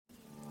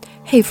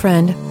Hey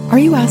friend, are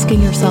you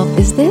asking yourself,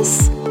 is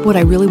this what I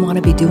really want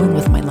to be doing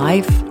with my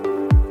life?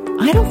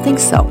 I don't think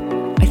so.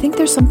 I think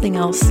there's something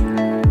else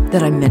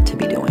that I'm meant to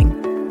be doing.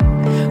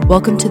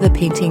 Welcome to the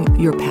Painting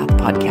Your Path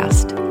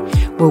podcast,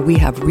 where we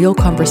have real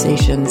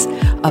conversations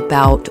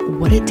about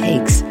what it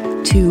takes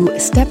to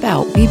step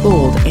out, be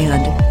bold,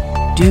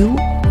 and do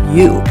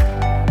you.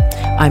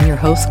 I'm your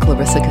host,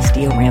 Clarissa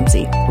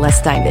Castillo-Ramsey.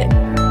 Let's dive in.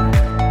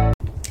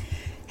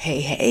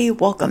 Hey,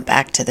 welcome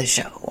back to the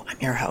show. I'm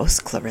your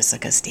host, Clarissa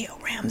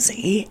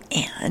Castillo-Ramsey,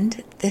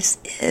 and this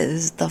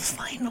is the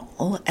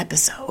final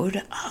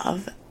episode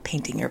of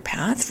Painting Your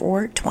Path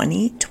for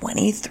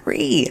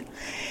 2023.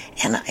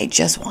 And I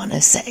just want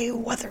to say,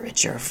 whether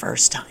it's your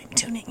first time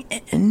tuning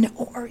in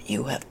or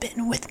you have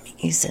been with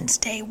me since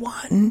day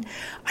one,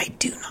 I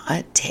do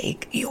not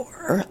take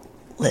your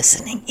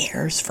listening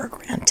ears for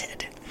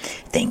granted.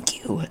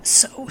 Thank you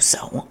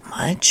so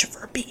much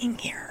for being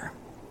here.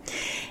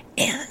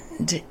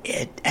 And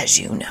it, as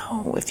you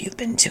know, if you've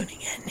been tuning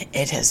in,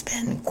 it has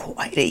been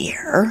quite a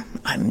year.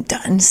 I'm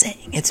done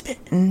saying it's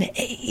been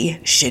a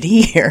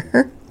shitty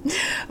year,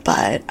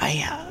 but I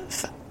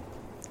have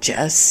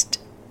just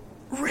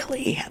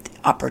really had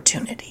the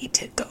opportunity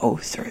to go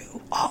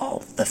through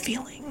all the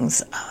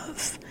feelings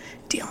of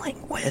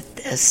dealing with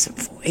this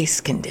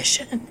voice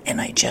condition,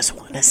 and I just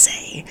want to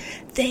say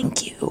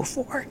thank you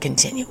for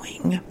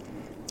continuing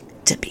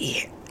to be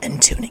here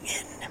and tuning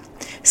in.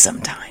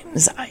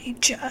 Sometimes I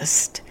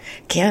just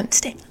can't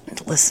stand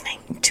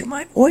listening to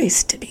my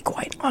voice, to be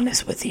quite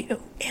honest with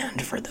you.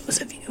 And for those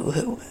of you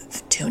who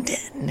have tuned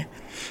in,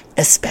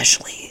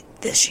 especially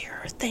this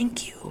year,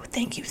 thank you.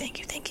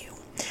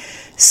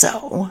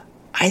 So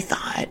I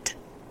thought,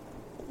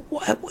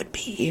 what would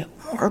be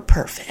more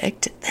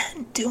perfect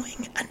than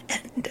doing an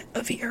end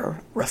of year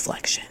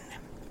reflection?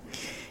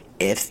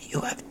 If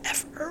you have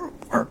ever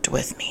worked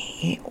with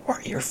me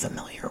or you're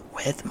familiar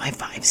with my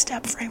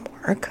 5-step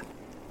framework,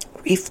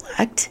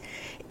 reflect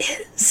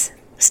is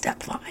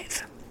step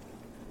 5.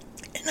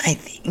 And I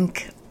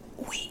think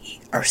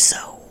we are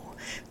so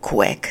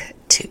quick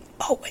to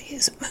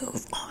always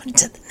move on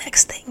to the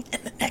next thing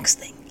and the next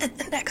thing and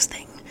the next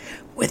thing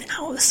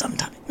without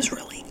sometimes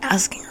really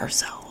asking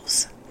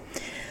ourselves,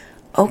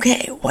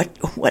 okay,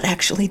 what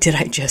actually did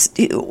I just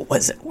do?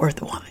 Was it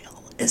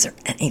worthwhile? Is there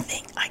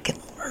anything I can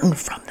learn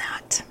from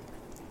that?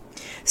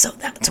 So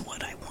that's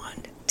what I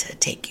want to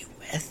take you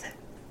with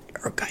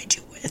or guide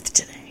you with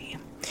today.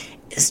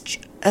 Is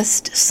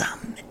just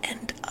some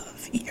end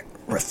of year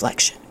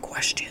reflection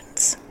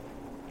questions.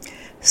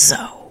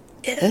 So,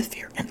 if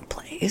you're in a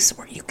place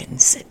where you can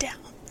sit down,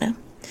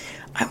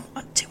 I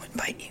want to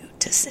invite you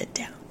to sit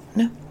down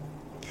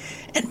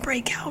and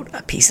break out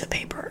a piece of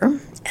paper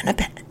and a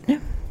pen,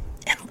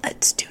 and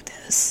let's do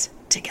this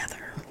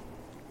together.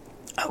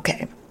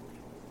 Okay.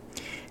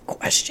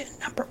 Question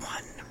number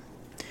 1.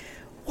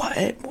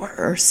 What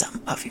were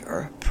some of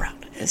your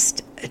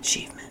proudest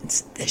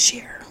achievements this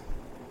year?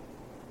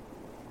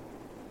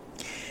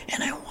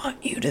 And I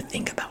want you to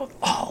think about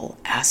all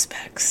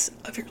aspects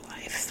of your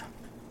life.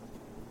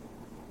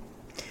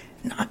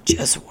 Not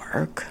just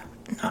work,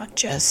 not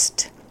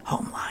just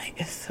home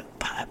life,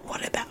 but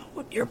what about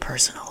your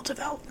personal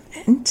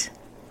development?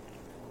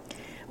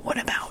 What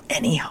about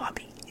any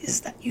hobbies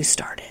that you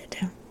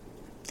started?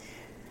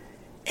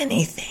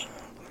 Anything?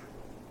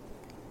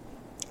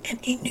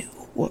 Any new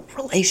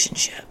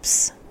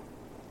relationships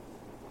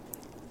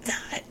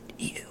that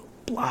you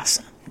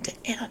blossomed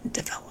and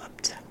developed?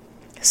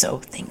 So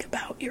think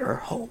about your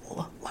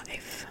whole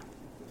life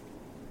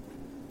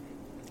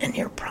and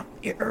your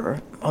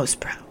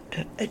most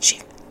proud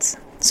achievements.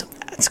 So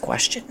that's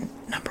question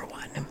number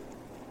 1.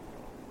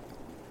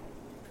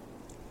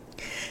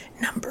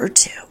 Number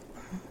 2,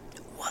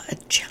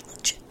 what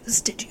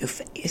challenges did you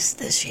face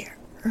this year?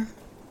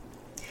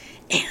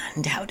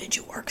 And how did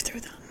you work through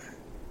them?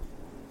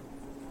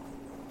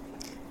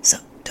 So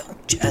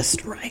don't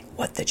just write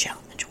what the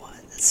challenge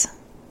was.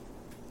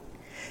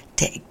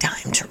 Take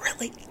time to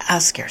really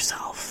ask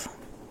yourself,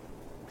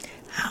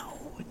 how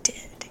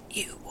did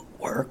you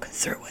work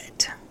through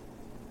it?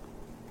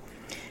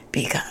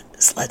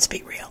 Because, let's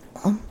be real,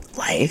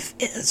 life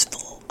is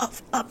full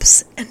of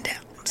ups and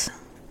downs.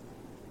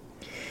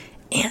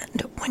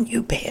 And when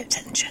you pay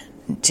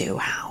attention to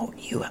how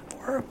you have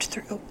worked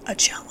through a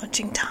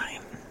challenging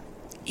time,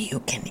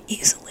 you can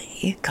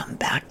easily come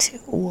back to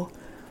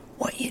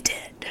what you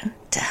did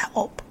to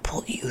help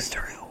pull you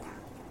through.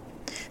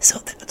 So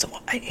that's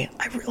why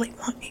I really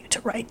want you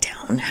to write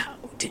down, how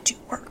did you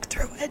work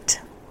through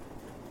it?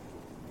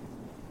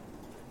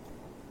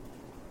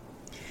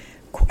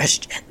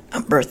 Question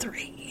number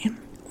 3.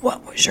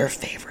 What was your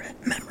favorite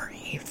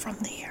memory from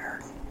the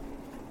year?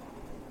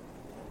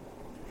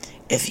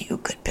 If you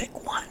could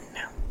pick one,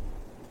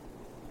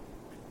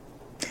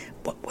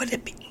 what would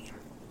it be?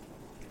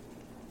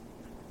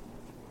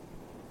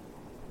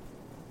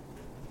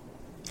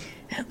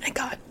 And I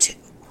got 2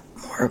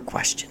 more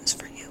questions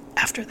for you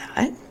after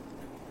that.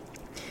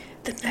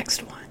 The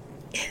next one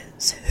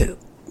is, who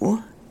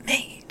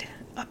made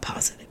a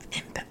positive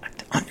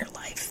impact on your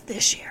life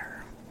this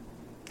year?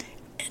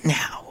 And and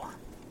how,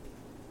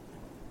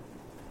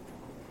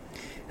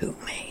 who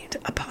made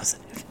a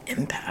positive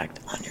impact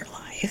on your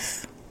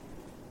life,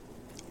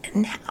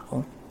 and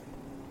how.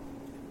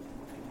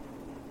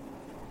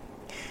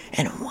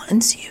 And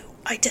once you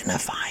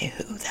identify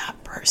who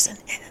that person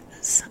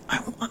is,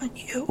 I want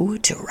you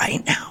to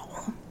right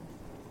now,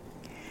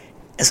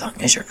 as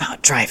long as you're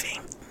not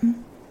driving,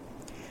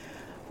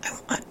 I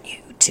want you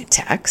to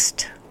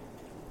text,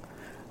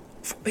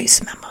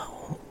 voice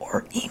memo,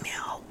 or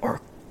email,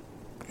 or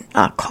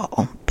not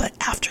call, but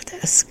after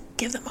this,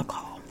 give them a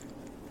call.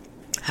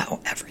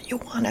 However you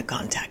want to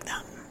contact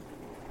them.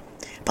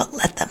 But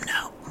let them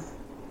know.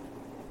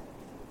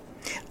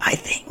 I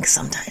think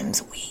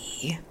sometimes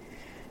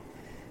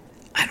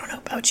I don't know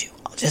about you,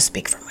 I'll just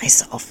speak for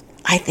myself.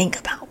 I think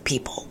about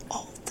people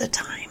all the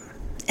time,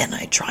 and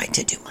I try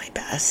to do my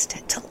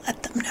best to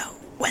let them know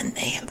when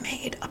they have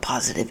made a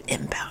positive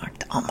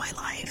impact on my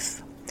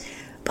life.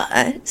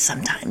 But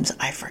sometimes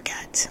I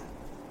forget.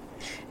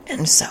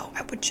 And so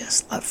I would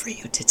just love for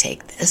you to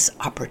take this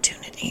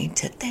opportunity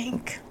to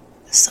thank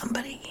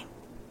somebody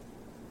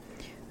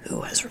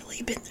who has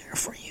really been there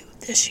for you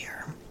this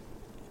year.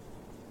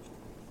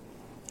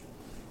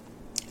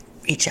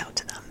 Reach out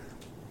to them.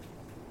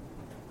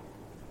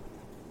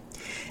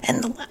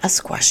 And the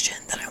last question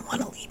that I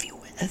want to leave you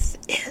with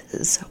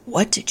is,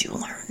 what did you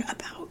learn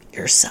about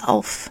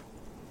yourself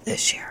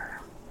this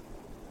year?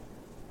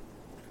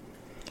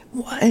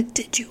 What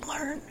did you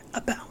learn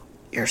about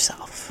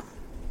yourself?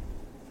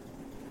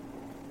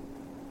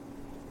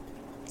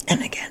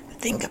 And again,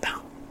 think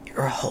about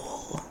your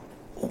whole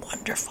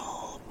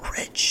wonderful,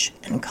 rich,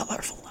 and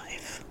colorful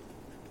life.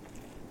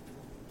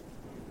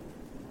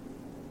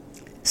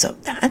 So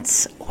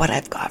that's what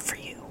I've got for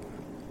you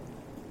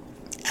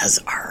as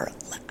our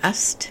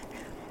last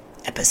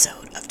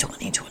episode of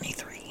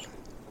 2023.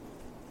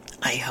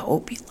 I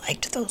hope you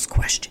liked those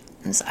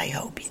questions. I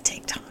hope you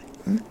take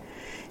time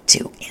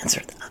to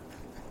answer them.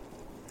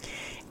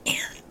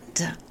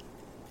 And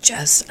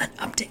just an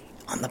update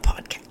on the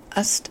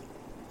podcast.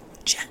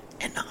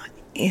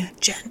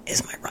 Jen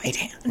is my right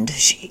hand.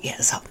 She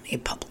has helped me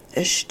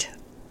publish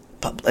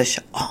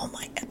all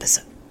my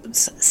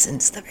episodes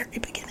since the very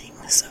beginning.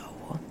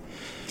 So,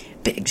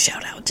 big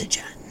shout out to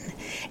Jen.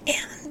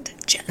 And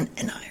Jen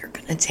and I are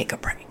going to take a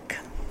break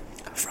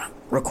from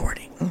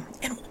recording,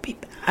 and we'll be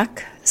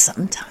back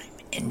sometime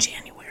in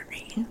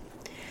January.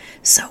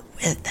 So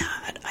with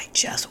that, I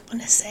just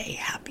want to say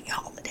happy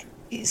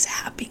holidays,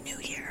 happy new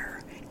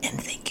year, and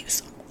thank you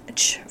so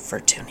much for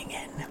tuning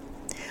in.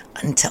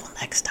 Until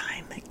next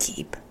time,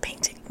 keep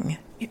painting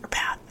your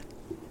path.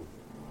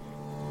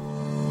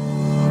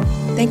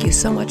 Thank you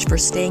so much for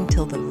staying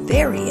till the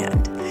very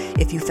end.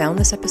 If you found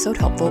this episode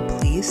helpful,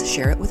 please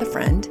share it with a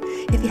friend.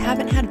 If you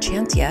haven't had a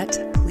chance yet,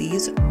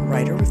 please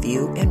write a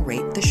review and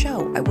rate the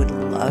show. I would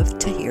love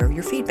to hear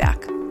your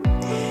feedback.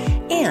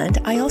 And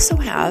I also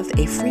have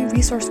a free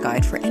resource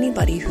guide for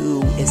anybody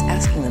who is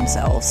asking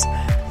themselves,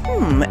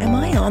 am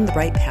I on the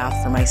right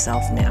path for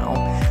myself now?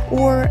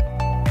 Or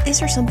is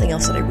there something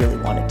else that I really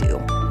want to do?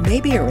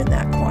 Maybe you're in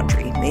that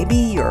quandary. Maybe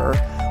you're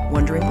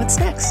wondering what's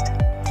next.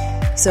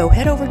 So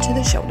head over to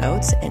the show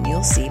notes and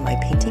you'll see my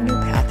Painting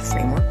Your Path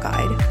framework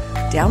guide.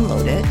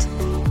 Download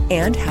it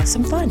and have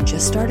some fun.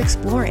 Just start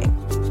exploring.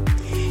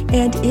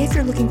 And if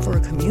you're looking for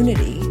a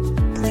community,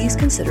 please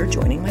consider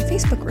joining my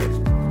Facebook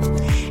group.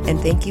 And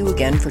thank you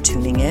again for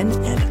tuning in,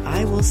 and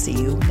I will see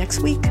you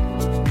next week.